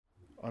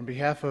On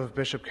behalf of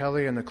Bishop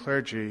Kelly and the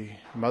clergy,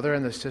 Mother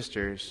and the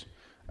sisters,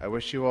 I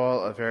wish you all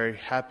a very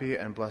happy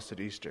and blessed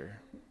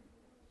Easter.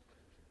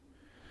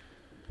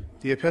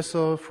 The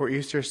epistle for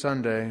Easter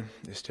Sunday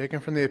is taken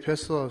from the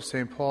epistle of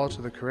St. Paul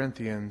to the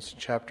Corinthians,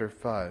 chapter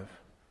 5.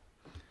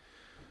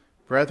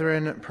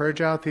 Brethren, purge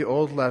out the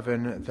old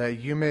leaven, that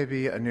you may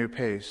be a new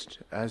paste,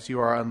 as you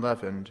are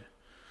unleavened.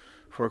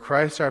 For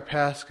Christ our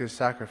Pasch is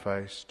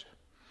sacrificed.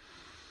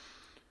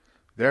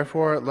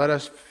 Therefore let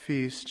us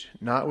feast,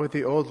 not with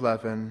the old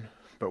leaven,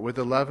 but with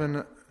the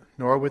leaven,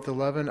 nor with the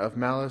leaven of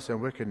malice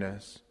and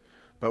wickedness,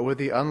 but with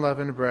the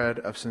unleavened bread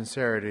of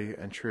sincerity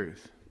and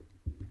truth.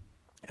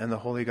 And the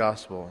Holy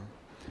Gospel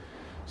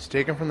is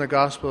taken from the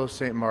Gospel of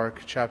St.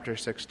 Mark, chapter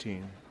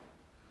 16.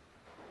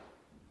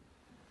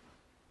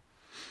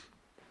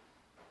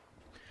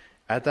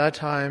 At that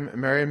time,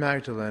 Mary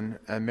Magdalene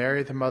and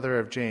Mary the mother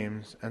of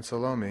James and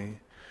Salome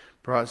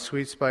brought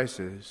sweet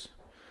spices,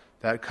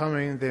 that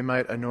coming they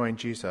might anoint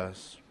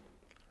Jesus.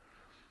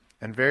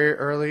 And very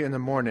early in the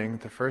morning,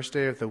 the first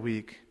day of the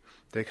week,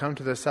 they come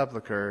to the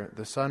sepulchre,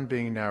 the sun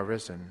being now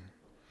risen.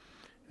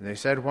 And they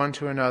said one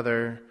to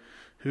another,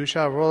 Who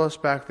shall roll us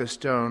back the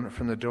stone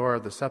from the door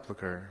of the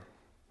sepulchre?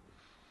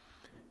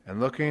 And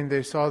looking,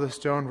 they saw the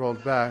stone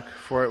rolled back,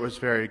 for it was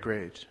very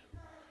great.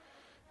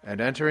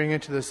 And entering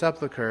into the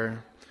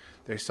sepulchre,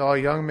 they saw a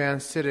young man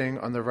sitting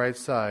on the right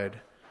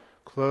side,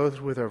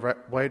 clothed with a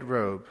white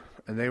robe,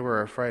 and they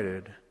were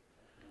affrighted.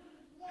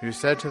 Who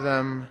said to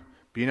them,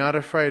 Be not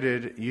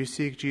affrighted, you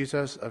seek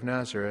Jesus of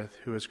Nazareth,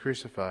 who was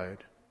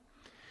crucified.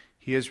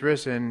 He is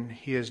risen,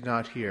 he is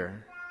not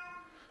here.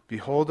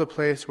 Behold the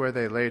place where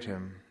they laid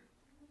him.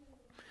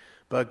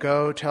 But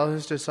go, tell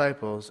his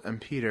disciples and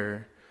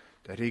Peter,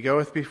 that he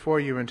goeth before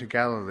you into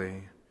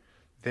Galilee.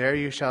 There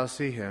you shall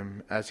see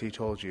him, as he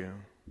told you.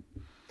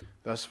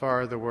 Thus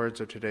far the words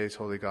of today's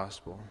Holy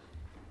Gospel.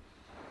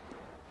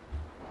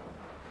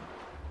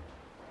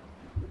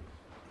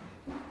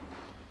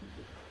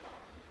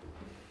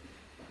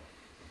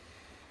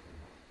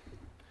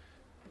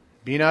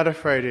 Be not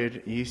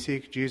affrighted, ye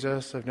seek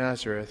Jesus of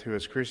Nazareth, who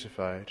is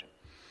crucified.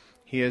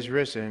 He is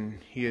risen,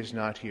 he is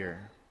not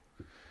here.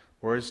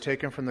 Words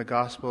taken from the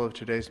Gospel of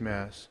today's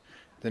Mass.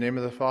 In the name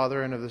of the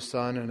Father, and of the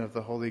Son, and of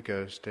the Holy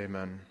Ghost.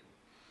 Amen.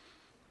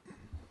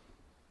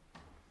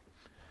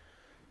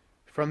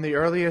 From the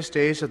earliest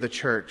days of the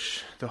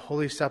Church, the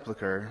Holy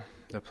Sepulchre,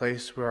 the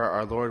place where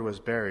our Lord was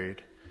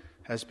buried,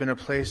 has been a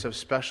place of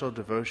special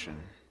devotion.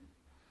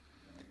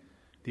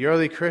 The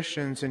early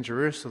Christians in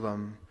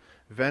Jerusalem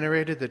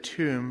venerated the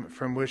tomb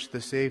from which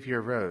the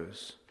Savior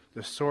rose,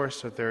 the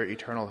source of their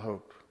eternal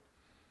hope.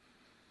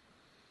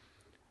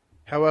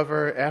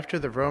 However, after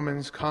the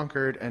Romans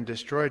conquered and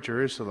destroyed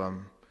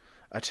Jerusalem,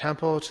 a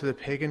temple to the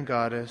pagan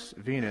goddess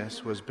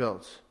Venus was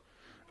built,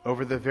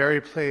 over the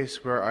very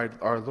place where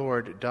our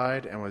Lord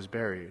died and was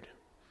buried.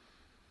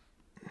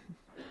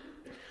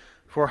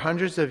 For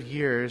hundreds of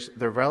years,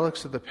 the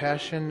relics of the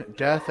passion,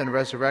 death, and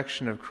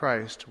resurrection of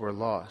Christ were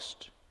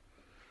lost.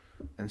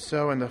 And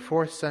so in the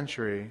 4th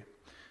century,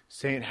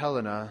 Saint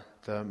Helena,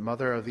 the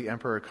mother of the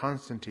Emperor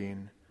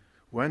Constantine,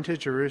 went to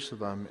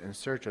Jerusalem in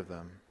search of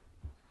them.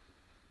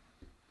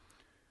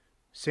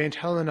 Saint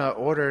Helena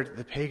ordered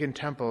the pagan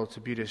temple to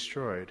be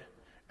destroyed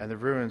and the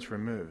ruins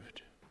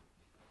removed.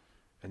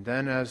 And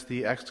then, as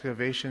the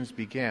excavations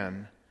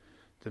began,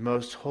 the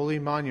most holy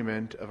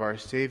monument of our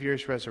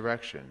Savior's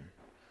resurrection,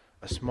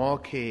 a small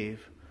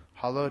cave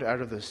hollowed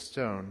out of the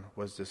stone,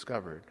 was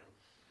discovered.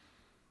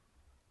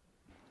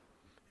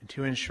 And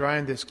to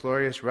enshrine this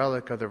glorious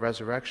relic of the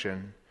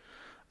resurrection,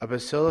 a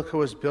basilica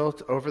was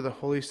built over the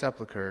Holy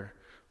Sepulchre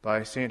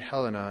by St.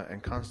 Helena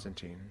and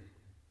Constantine.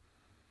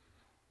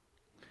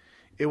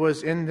 It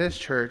was in this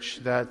church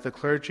that the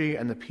clergy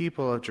and the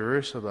people of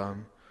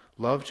Jerusalem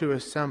loved to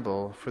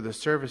assemble for the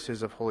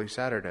services of Holy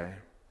Saturday.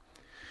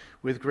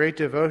 With great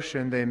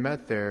devotion, they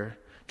met there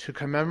to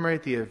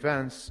commemorate the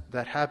events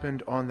that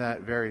happened on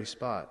that very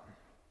spot.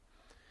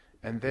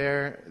 And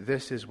there,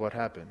 this is what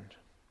happened.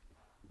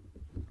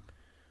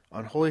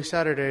 On Holy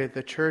Saturday,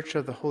 the church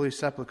of the Holy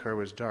Sepulchre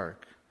was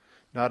dark.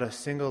 Not a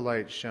single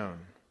light shone.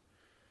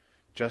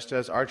 Just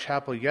as our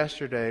chapel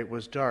yesterday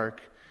was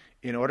dark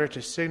in order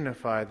to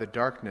signify the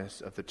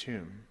darkness of the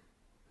tomb.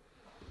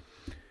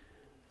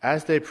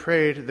 As they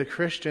prayed, the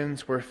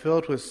Christians were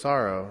filled with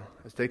sorrow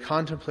as they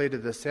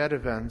contemplated the sad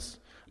events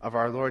of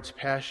our Lord's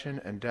passion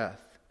and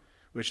death,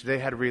 which they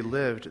had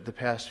relived the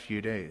past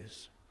few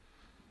days.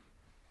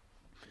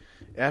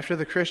 After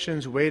the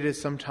Christians waited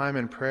some time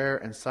in prayer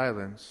and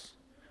silence,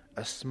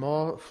 a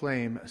small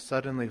flame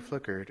suddenly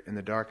flickered in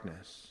the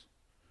darkness.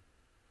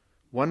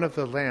 One of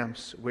the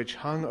lamps which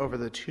hung over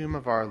the tomb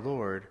of our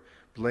Lord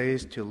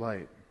blazed to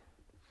light.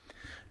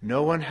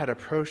 No one had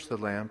approached the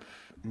lamp,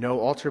 no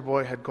altar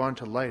boy had gone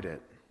to light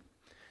it,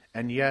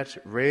 and yet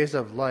rays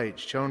of light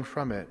shone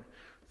from it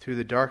through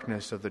the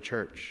darkness of the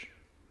church.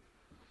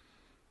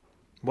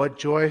 What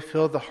joy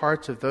filled the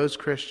hearts of those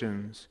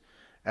Christians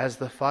as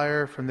the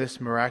fire from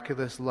this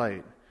miraculous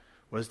light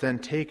was then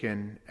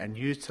taken and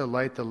used to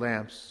light the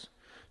lamps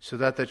so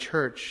that the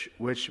church,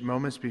 which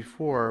moments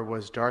before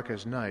was dark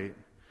as night,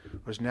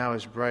 was now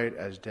as bright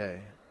as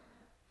day.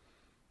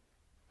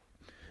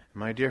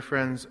 My dear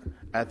friends,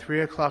 at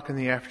 3:00 in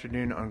the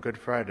afternoon on Good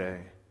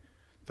Friday,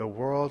 the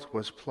world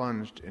was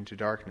plunged into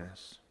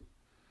darkness.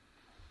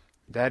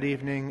 That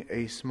evening,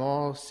 a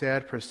small,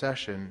 sad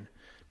procession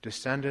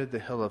descended the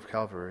hill of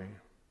Calvary.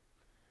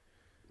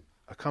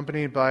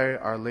 Accompanied by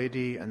Our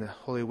Lady and the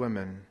holy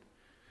women,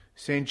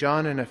 St.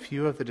 John and a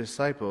few of the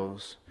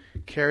disciples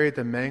carried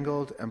the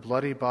mangled and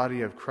bloody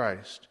body of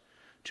Christ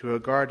to a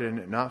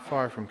garden not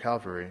far from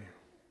Calvary.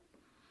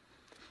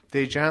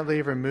 They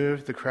gently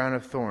removed the crown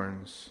of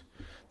thorns.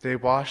 They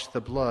washed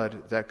the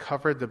blood that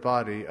covered the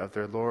body of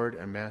their Lord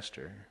and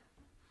Master.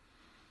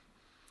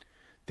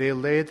 They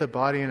laid the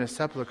body in a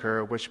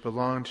sepulchre which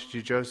belonged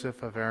to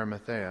Joseph of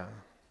Arimathea.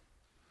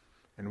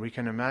 And we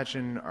can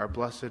imagine our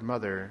Blessed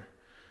Mother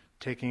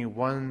taking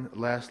one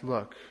last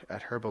look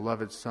at her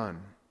beloved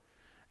Son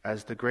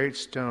as the great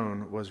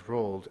stone was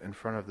rolled in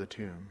front of the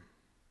tomb.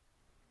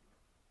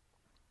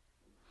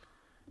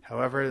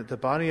 However, the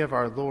body of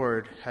our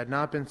Lord had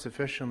not been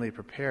sufficiently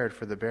prepared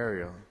for the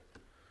burial.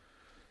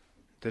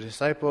 The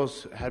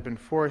disciples had been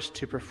forced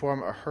to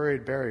perform a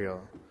hurried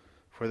burial,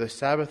 for the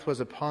Sabbath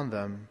was upon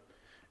them,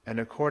 and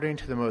according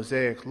to the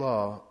Mosaic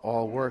law,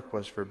 all work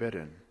was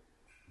forbidden.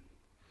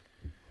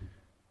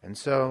 And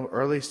so,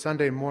 early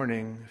Sunday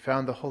morning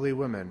found the holy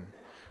women,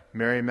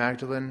 Mary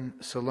Magdalene,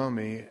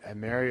 Salome, and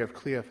Mary of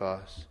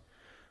Cleophas,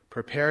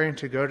 preparing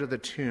to go to the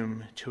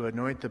tomb to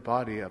anoint the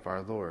body of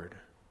our Lord.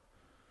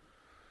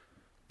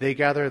 They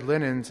gathered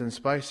linens and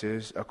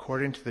spices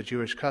according to the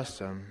Jewish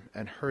custom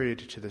and hurried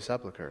to the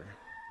sepulchre.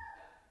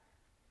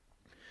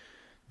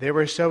 They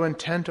were so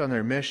intent on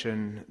their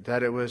mission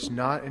that it was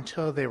not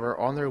until they were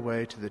on their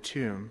way to the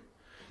tomb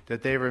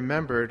that they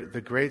remembered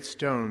the great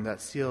stone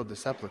that sealed the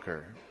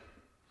sepulchre.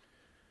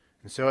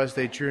 And so as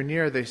they drew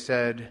near, they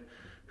said,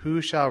 "Who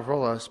shall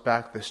roll us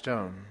back the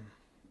stone?"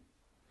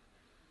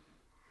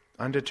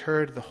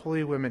 Undeterred, the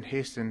holy women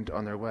hastened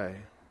on their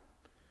way.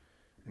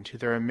 And to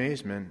their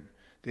amazement,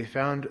 they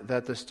found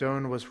that the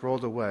stone was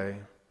rolled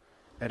away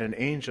and an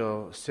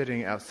angel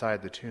sitting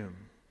outside the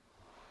tomb.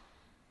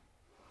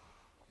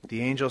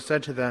 The angel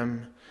said to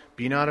them,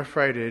 "Be not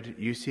affrighted,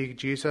 you seek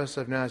Jesus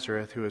of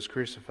Nazareth who is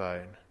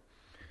crucified.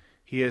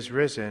 He is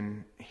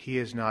risen, he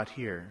is not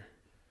here.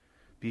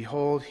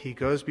 Behold, he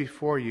goes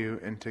before you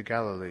into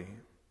Galilee."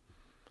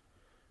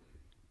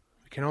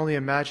 We can only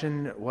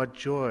imagine what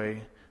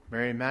joy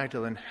Mary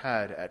Magdalene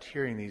had at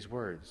hearing these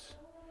words.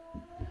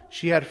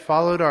 She had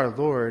followed our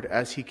Lord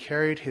as he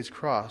carried his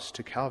cross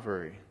to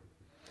Calvary.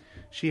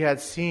 She had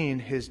seen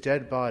his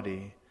dead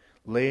body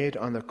laid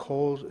on the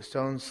cold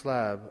stone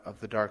slab of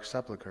the dark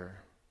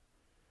sepulchre.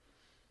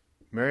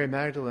 Mary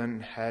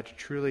Magdalene had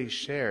truly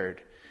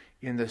shared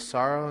in the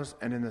sorrows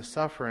and in the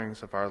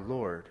sufferings of our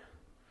Lord.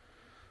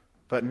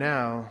 But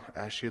now,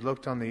 as she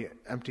looked on the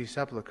empty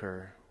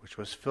sepulchre, which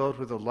was filled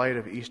with the light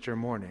of Easter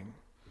morning,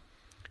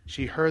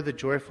 she heard the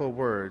joyful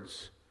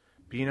words,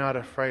 "Be not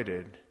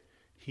affrighted,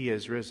 he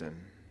is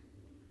risen."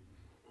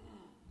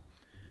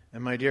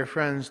 And my dear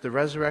friends, the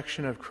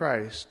resurrection of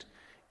Christ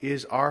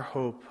is our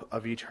hope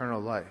of eternal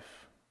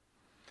life.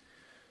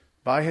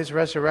 By his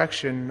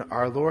resurrection,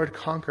 our Lord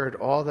conquered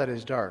all that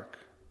is dark.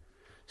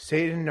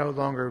 Satan no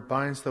longer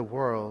binds the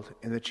world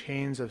in the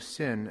chains of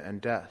sin and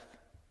death.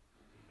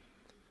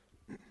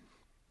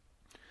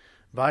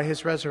 By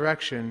his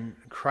resurrection,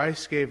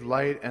 Christ gave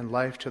light and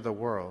life to the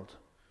world,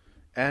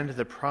 and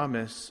the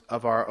promise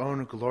of our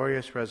own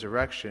glorious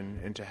resurrection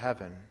into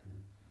heaven.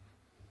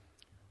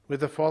 With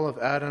the fall of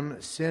Adam,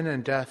 sin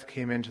and death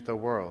came into the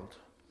world.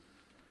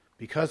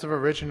 Because of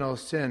original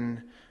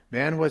sin,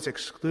 man was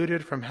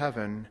excluded from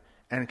heaven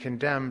and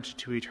condemned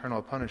to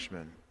eternal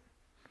punishment.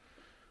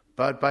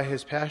 But by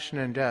his passion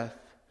and death,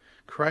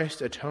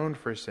 Christ atoned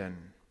for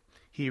sin.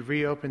 He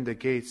reopened the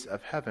gates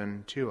of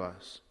heaven to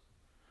us.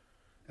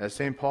 As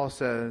St. Paul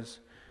says,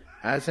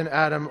 "As in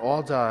Adam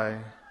all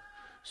die,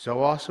 so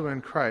also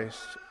in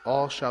Christ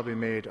all shall be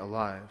made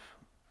alive."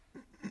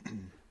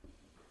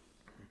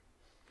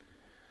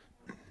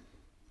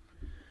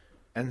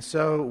 And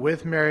so,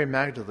 with Mary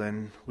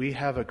Magdalene, we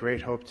have a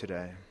great hope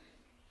today.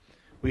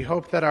 We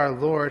hope that our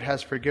Lord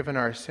has forgiven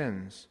our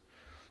sins,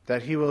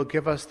 that he will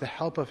give us the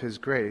help of his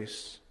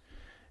grace,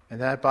 and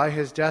that by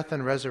his death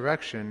and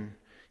resurrection,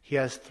 he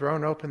has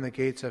thrown open the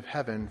gates of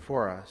heaven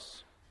for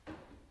us.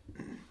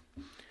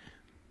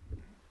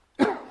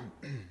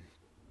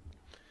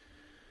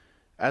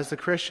 As the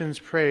Christians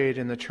prayed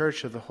in the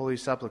Church of the Holy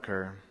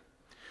Sepulchre,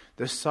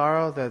 the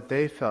sorrow that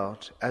they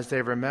felt as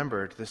they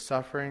remembered the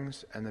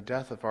sufferings and the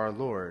death of our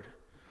Lord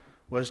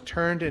was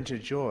turned into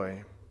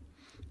joy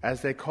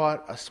as they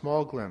caught a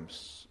small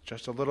glimpse,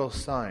 just a little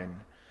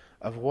sign,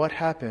 of what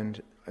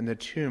happened in the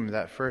tomb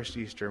that first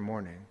Easter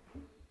morning.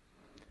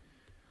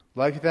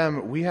 Like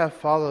them, we have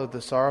followed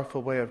the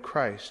sorrowful way of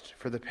Christ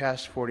for the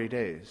past 40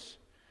 days.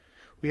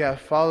 We have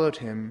followed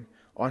him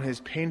on his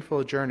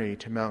painful journey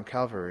to Mount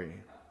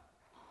Calvary.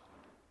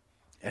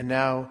 And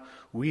now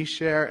we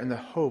share in the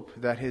hope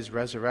that his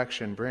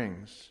resurrection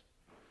brings.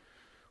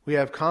 We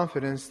have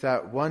confidence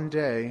that one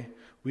day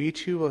we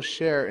too will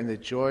share in the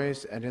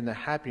joys and in the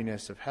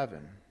happiness of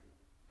heaven.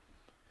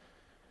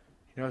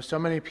 So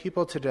many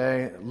people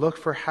today look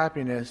for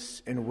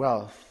happiness in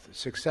wealth,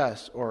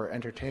 success, or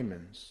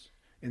entertainments,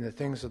 in the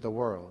things of the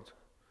world.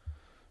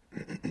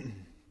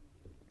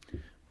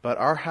 But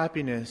our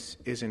happiness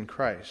is in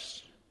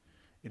Christ.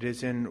 It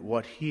is in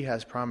what He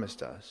has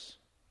promised us.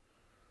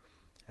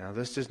 Now,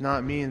 this does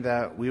not mean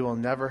that we will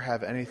never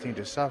have anything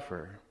to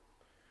suffer.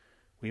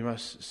 We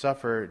must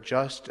suffer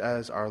just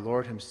as our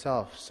Lord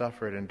Himself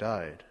suffered and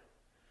died.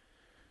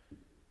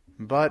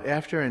 But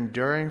after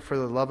enduring for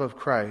the love of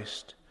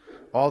Christ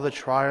all the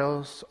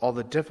trials, all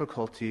the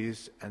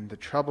difficulties, and the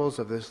troubles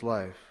of this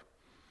life,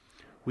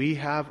 we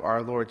have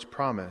our Lord's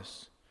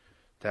promise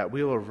that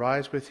we will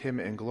rise with Him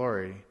in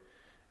glory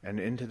and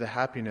into the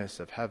happiness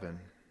of heaven.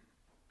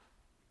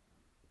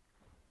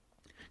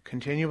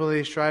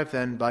 Continually strive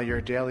then by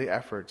your daily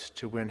efforts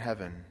to win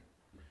heaven.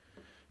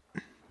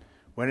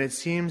 When it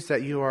seems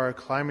that you are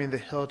climbing the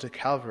hill to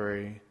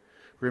Calvary,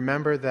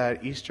 remember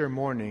that Easter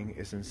morning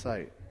is in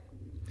sight.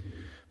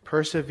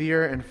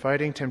 Persevere in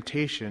fighting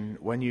temptation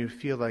when you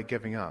feel like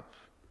giving up.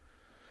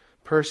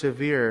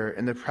 Persevere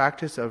in the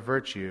practice of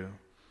virtue,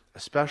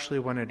 especially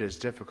when it is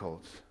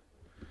difficult.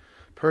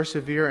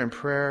 Persevere in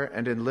prayer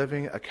and in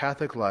living a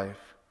Catholic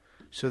life,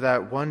 so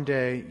that one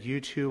day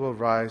you too will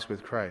rise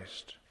with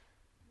Christ.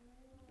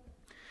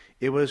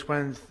 It was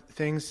when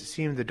things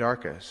seemed the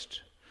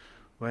darkest,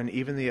 when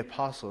even the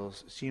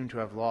apostles seemed to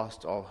have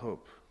lost all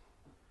hope.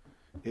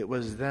 It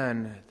was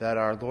then that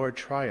our Lord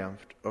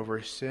triumphed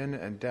over sin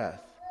and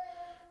death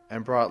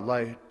and brought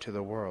light to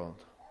the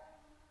world.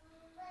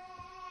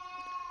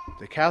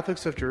 The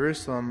Catholics of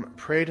Jerusalem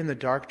prayed in the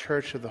dark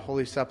church of the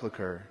Holy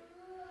Sepulchre,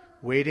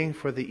 waiting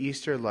for the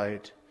Easter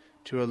light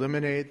to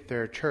illuminate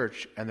their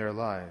church and their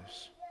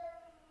lives.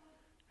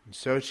 And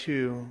so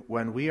too,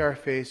 when we are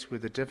faced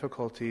with the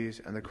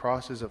difficulties and the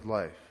crosses of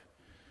life,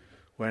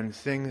 when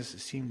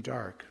things seem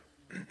dark,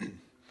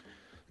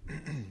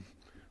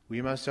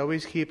 we must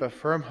always keep a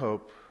firm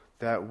hope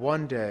that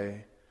one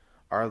day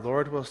our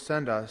Lord will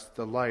send us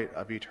the light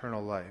of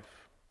eternal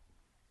life.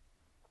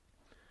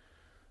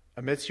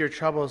 Amidst your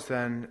troubles,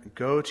 then,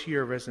 go to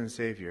your risen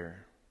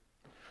Savior.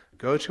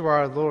 Go to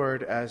our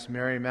Lord as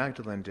Mary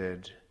Magdalene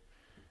did,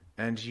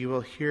 and you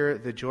will hear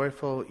the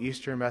joyful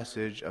Easter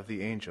message of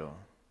the angel.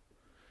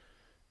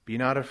 Be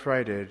not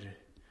affrighted,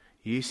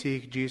 ye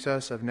seek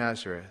Jesus of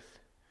Nazareth.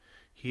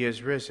 He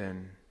is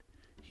risen,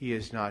 He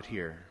is not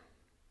here.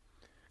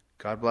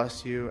 God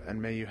bless you,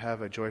 and may you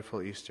have a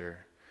joyful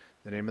Easter.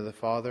 In the name of the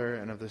Father,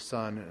 and of the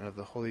Son, and of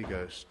the Holy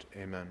Ghost.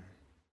 Amen.